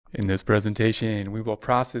In this presentation, we will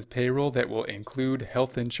process payroll that will include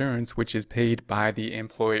health insurance, which is paid by the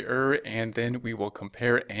employer, and then we will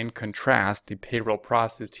compare and contrast the payroll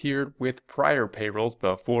processed here with prior payrolls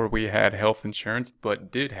before we had health insurance,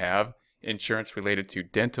 but did have insurance related to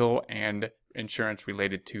dental and insurance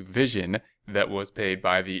related to vision that was paid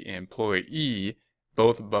by the employee,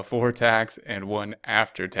 both before tax and one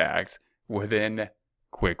after tax within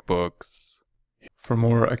QuickBooks. For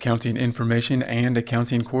more accounting information and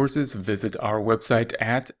accounting courses, visit our website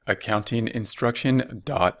at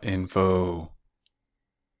accountinginstruction.info.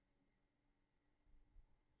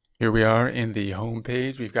 Here we are in the home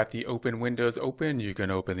page. We've got the open windows open. You can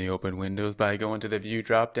open the open windows by going to the view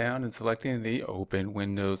drop down and selecting the open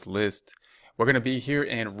windows list. We're going to be here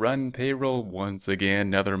and run payroll once again.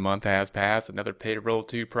 Another month has passed, another payroll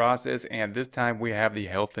to process, and this time we have the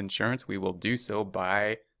health insurance. We will do so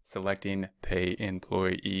by selecting Pay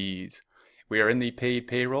Employees. We are in the Paid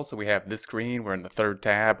Payroll, so we have this screen. We're in the third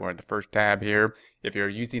tab. We're in the first tab here. If you're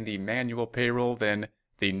using the manual payroll, then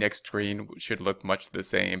the next screen should look much the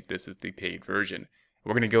same. This is the paid version.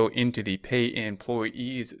 We're going to go into the Pay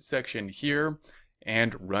Employees section here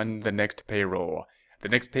and run the next payroll. The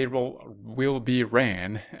next payroll will be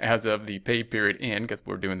ran as of the pay period end, because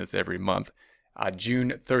we're doing this every month,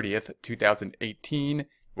 June 30th, 2018.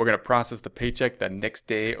 We're going to process the paycheck the next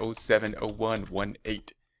day,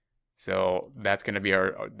 07/01/18. So that's going to be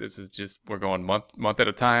this is just, we're going month at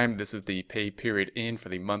a time. This is the pay period in for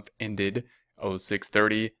the month ended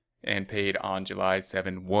 06/30 and paid on July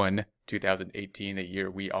 7/1/2018, the year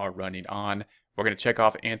we are running on. We're going to check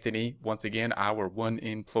off Anthony, once again, our one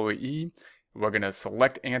employee. We're going to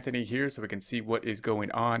select Anthony here so we can see what is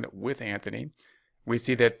going on with Anthony. We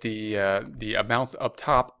see that the amounts up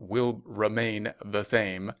top will remain the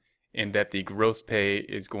same, in that the gross pay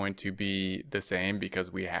is going to be the same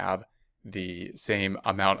because we have the same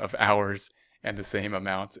amount of hours and the same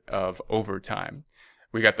amount of overtime.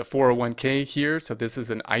 We got the 401k here, so this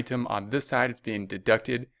is an item on this side. It's being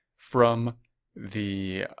deducted from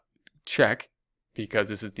the check because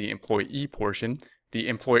this is the employee portion. The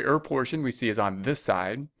employer portion we see is on this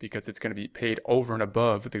side because it's going to be paid over and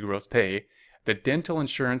above the gross pay. The dental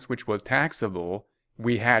insurance, which was taxable,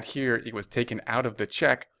 we had here, it was taken out of the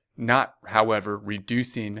check, not, however,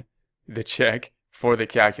 reducing the check for the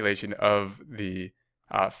calculation of the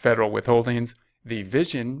federal withholdings. The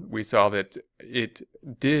vision, we saw that it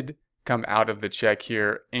did come out of the check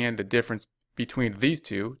here, and the difference between these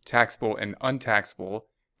two, taxable and untaxable,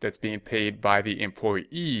 that's being paid by the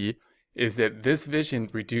employee, is that this vision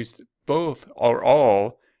reduced both or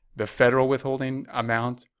all the federal withholding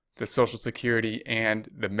amount, the Social Security, and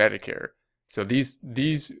the Medicare. So these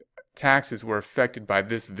taxes were affected by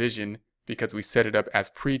this vision because we set it up as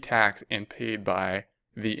pre-tax and paid by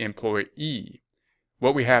the employee.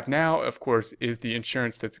 What we have now, of course, is the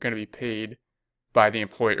insurance that's going to be paid by the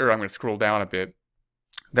employer. I'm going to scroll down a bit.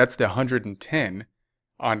 That's the 110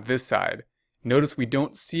 on this side. Notice we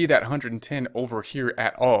don't see that 110 over here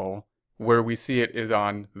at all. Where we see it is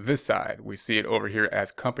on this side. We see it over here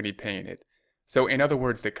as company paying it. So in other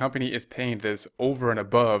words, the company is paying this over and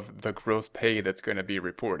above the gross pay that's going to be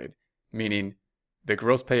reported, meaning the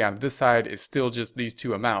gross pay on this side is still just these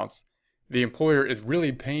two amounts. The employer is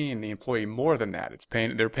really paying the employee more than that.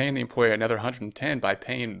 They're paying the employee another 110 by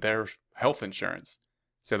paying their health insurance.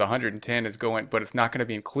 So the 110 is going, but it's not going to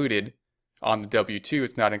be included on the W-2.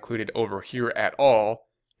 It's not included over here at all.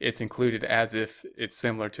 It's included as if it's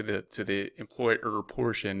similar to the employer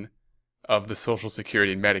portion of the Social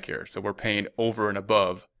Security and Medicare. So we're paying over and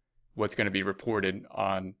above what's going to be reported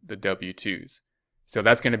on the W-2s. So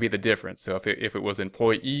that's going to be the difference. So if it was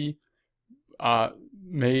employee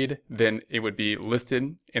made, then it would be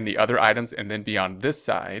listed in the other items and then be on this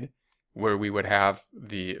side where we would have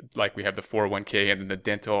like we have the 401k and then the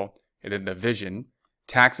dental and then the vision.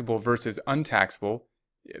 Taxable versus untaxable.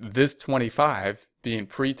 This 25 being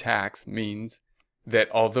pre-tax means that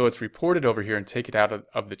although it's reported over here and taken out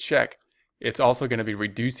of the check, it's also going to be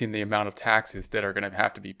reducing the amount of taxes that are going to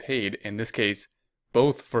have to be paid. In this case,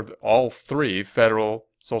 both for all three, federal,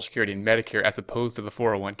 Social Security, and Medicare, as opposed to the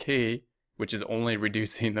 401k, which is only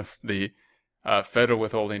reducing the federal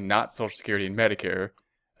withholding, not Social Security and Medicare.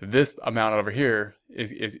 This amount over here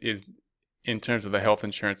is in terms of the health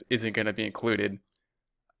insurance, isn't going to be included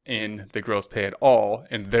in the gross pay at all,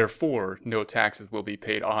 and therefore no taxes will be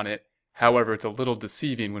paid on it. However, it's a little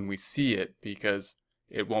deceiving when we see it because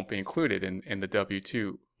it won't be included in the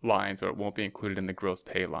W-2 lines, or it won't be included in the gross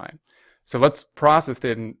pay line. So let's process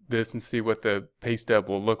this and see what the pay stub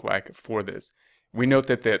will look like for this. We note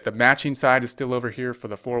that the matching side is still over here for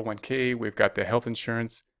the 401k. We've got the health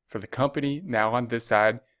insurance for the company now on this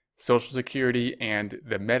side. Social Security and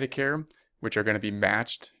the Medicare, which are going to be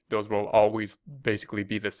matched. Those will always basically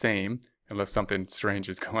be the same unless something strange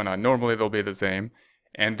is going on. Normally they'll be the same.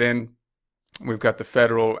 And then we've got the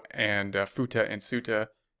federal and FUTA and SUTA,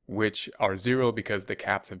 which are 0 because the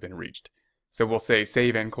caps have been reached. So we'll say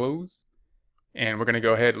save and close. And we're going to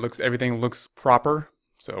go ahead, everything looks proper.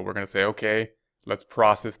 So we're going to say, okay, let's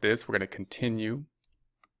process this. We're going to continue.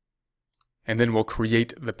 And then we'll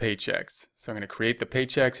create the paychecks. So I'm going to create the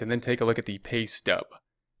paychecks and then take a look at the pay stub.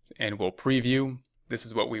 And we'll preview. This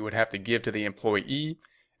is what we would have to give to the employee.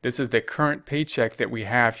 This is the current paycheck that we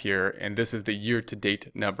have here, and this is the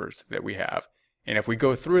year-to-date numbers that we have. And if we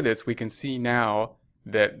go through this, we can see now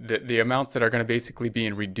that the amounts that are going to basically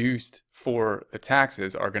be reduced for the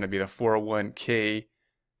taxes are going to be the 401k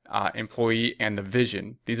employee and the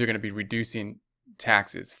vision. These are going to be reducing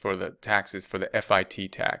taxes for the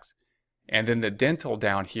FIT tax. And then the dental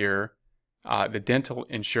down here, the dental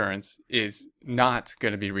insurance is not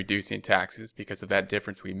going to be reducing taxes because of that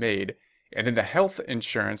difference we made. And then the health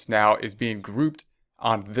insurance now is being grouped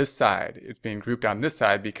on this side. It's being grouped on this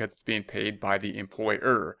side because it's being paid by the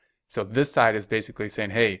employer. So this side is basically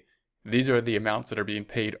saying, hey, these are the amounts that are being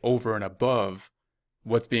paid over and above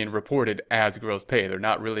what's being reported as gross pay. They're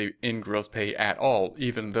not really in gross pay at all,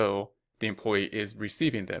 even though the employee is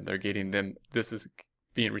receiving them. They're getting them. This is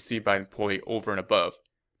being received by the employee over and above.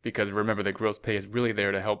 Because remember, the gross pay is really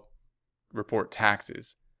there to help report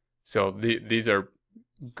taxes. So these are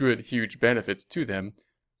good, huge benefits to them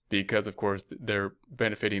because, of course, they're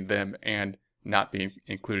benefiting them and not being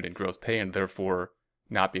included in gross pay and therefore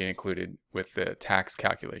not being included with the tax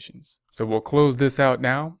calculations. So we'll close this out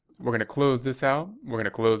now. We're going to close this out. We're going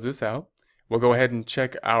to close this out. We'll go ahead and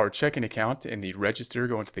check our checking account in the register,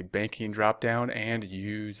 go into the banking dropdown and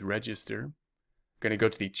use register. Going to go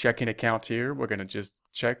to the checking account here. We're going to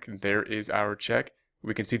just check. There is our check.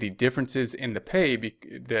 We can see the differences in the pay,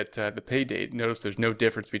 the pay date. Notice there's no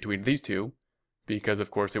difference between these two because, of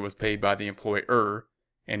course, it was paid by the employer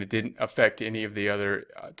and it didn't affect any of the other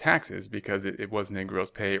taxes because it wasn't in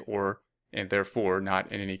gross pay and therefore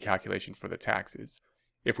not in any calculation for the taxes.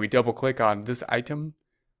 If we double click on this item,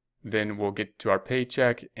 then we'll get to our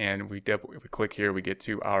paycheck, and if we click here, we get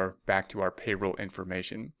back to our payroll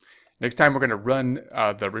information. Next time we're going to run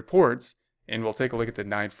the reports, and we'll take a look at the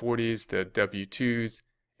 940s, the W-2s,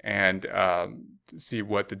 and see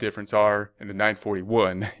what the difference are in the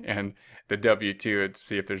 941 and the W-2 and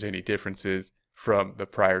see if there's any differences from the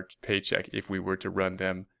prior paycheck if we were to run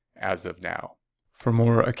them as of now. For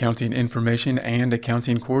more accounting information and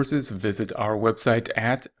accounting courses, visit our website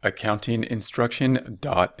at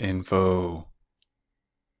accountinginstruction.info.